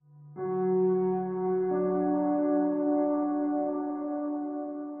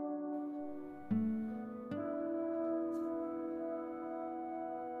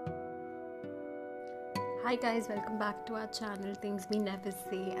Hi guys, welcome back to our channel Things We Never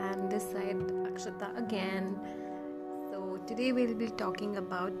Say, and this side Akshita again. So today we'll be talking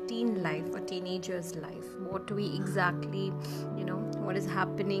about teen life or teenagers' life. What we exactly, what is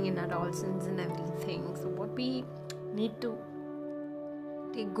happening in adolescence and everything. So what we need to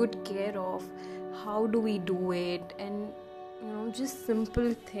take good care of, how do we do it, and just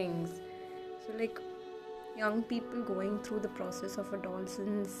simple things. So young people going through the process of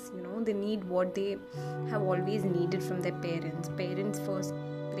adolescence, they need what they have always needed from their parents first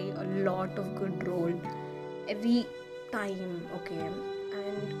play a lot of good role every time, okay.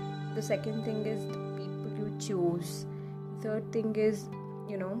 And the second thing is the people you choose. Third thing is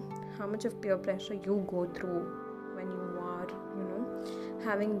how much of peer pressure you go through when you are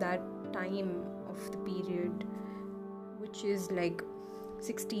having that time of the period, which is like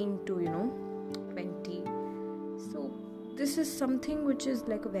 16 to 20. So this is something which is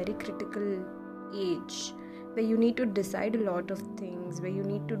like a very critical age, where you need to decide a lot of things, where you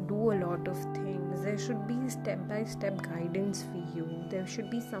need to do a lot of things. There should be step-by-step guidance for you. There should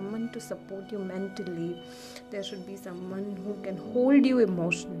be someone to support you mentally. There should be someone who can hold you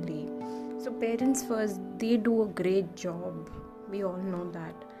emotionally. So parents first, they do a great job. We all know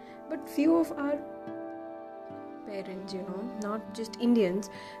that. But few of our parents, not just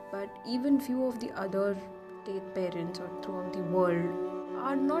Indians, but even few of the other state parents or throughout the world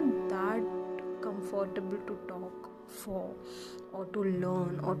are not that comfortable to talk for or to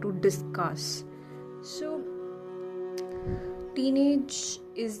learn or to discuss. So teenage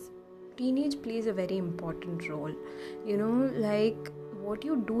plays a very important role. Like what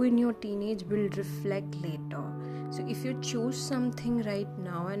you do in your teenage will reflect later. So if you choose something right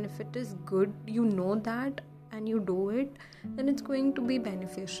now and if it is good, that, and you do it, then it's going to be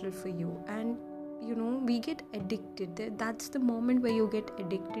beneficial for you. And we get addicted. That's the moment where you get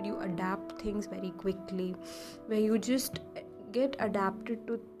addicted. You adapt things very quickly, where you just get adapted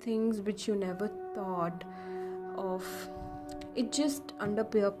to things which you never thought of. It just under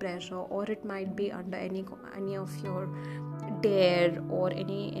peer pressure, or it might be under any of your dare, or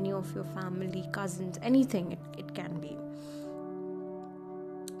any of your family, cousins, anything it can be.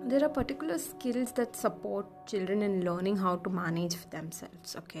 There are particular skills that support children in learning how to manage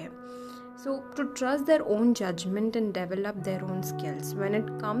themselves, okay? So to trust their own judgment and develop their own skills. When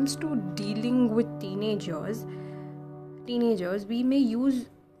it comes to dealing with teenagers, we may use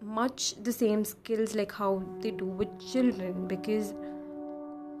much the same skills like how they do with children, because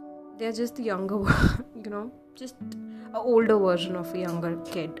they're just the younger, just an older version of a younger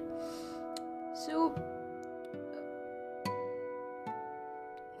kid. So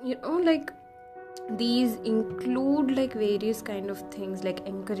these include various kind of things, like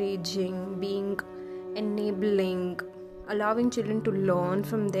encouraging, being enabling, allowing children to learn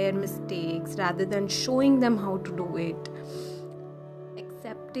from their mistakes rather than showing them how to do it,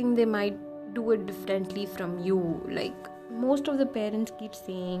 accepting they might do it differently from you. Like most of the parents keep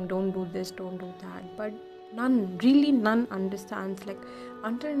saying don't do this, don't do that, but none understands,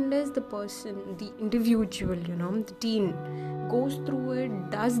 until unless the person, the individual, the teen goes through it,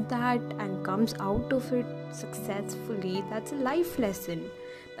 does that, and comes out of it successfully. That's a life lesson.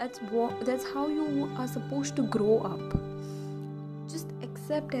 That's how you are supposed to grow up. Just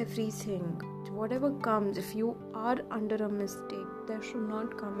accept everything, whatever comes. If you are under a mistake, there should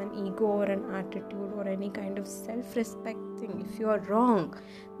not come an ego or an attitude or any kind of self-respect thing. If you are wrong,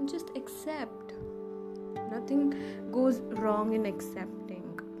 then just accept. Nothing goes wrong in accepting.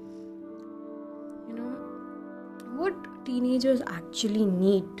 What teenagers actually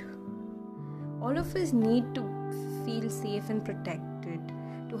need. All of us need to feel safe and protected,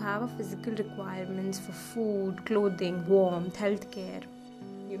 to have a physical requirements for food, clothing, warmth, healthcare.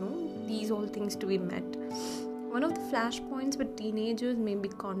 These all things to be met. One of the flashpoints with teenagers may be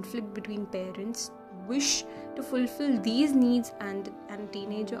conflict between parents wish to fulfill these needs and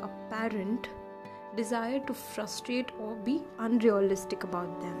teenager apparent desire to frustrate or be unrealistic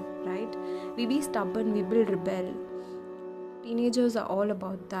about them, right? We be stubborn, we will rebel. Teenagers are all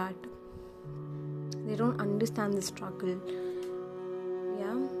about that. They don't understand the struggle.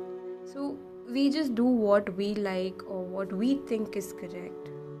 Yeah. So we just do what we like or what we think is correct.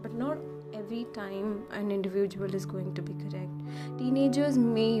 But not every time an individual is going to be correct. Teenagers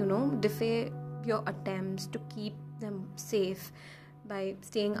may, defy your attempts to keep them safe by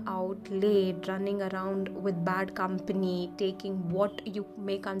staying out late, running around with bad company, taking what you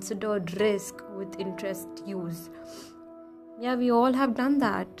may consider risk with interest use. Yeah, we all have done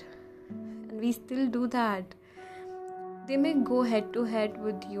that, and we still do that. They may go head to head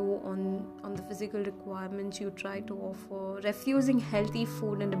with you on the physical requirements you try to offer, refusing healthy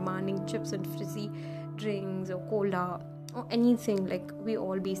food and demanding chips and frizzy drinks or cola or anything. Like, we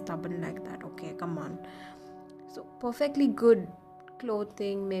all be stubborn like that. Okay, come on. So perfectly good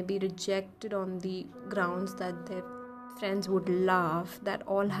clothing may be rejected on the grounds that their friends would laugh. That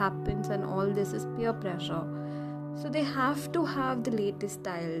all happens, and all this is peer pressure. So they have to have the latest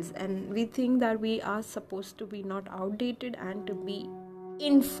styles, and we think that we are supposed to be not outdated and to be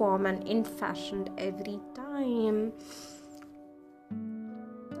in form and in fashion every time.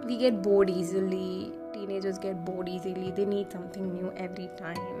 We get bored easily. Teenagers get bored easily. They need something new every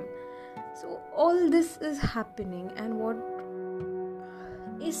time. So all this is happening, and what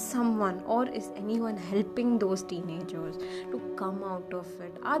is someone or is anyone helping those teenagers to come out of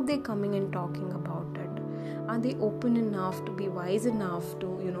it? Are they coming and talking about it? Are they open enough to be wise enough to,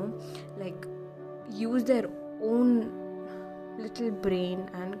 like, use their own little brain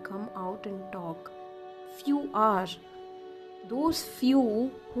and come out and talk? Few are. Those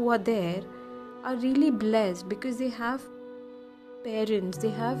few who are there are really blessed because they have parents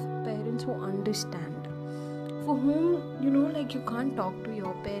who understand, for whom, you can't talk to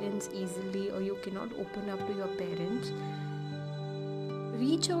your parents easily, or you cannot open up to your parents.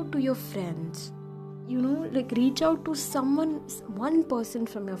 Reach out to your friends, reach out to one person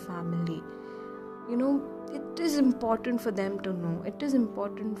from your family. It is important for them to know. It is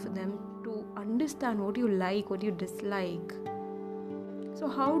important for them to understand what you like, what you dislike. So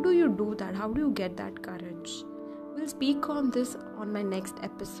how do you do that? How do you get that courage? We'll speak on this on my next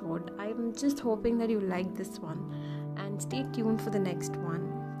episode. I'm just hoping that you like this one, and stay tuned for the next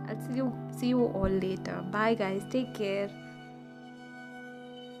one. I'll see you all later. Bye guys, take care.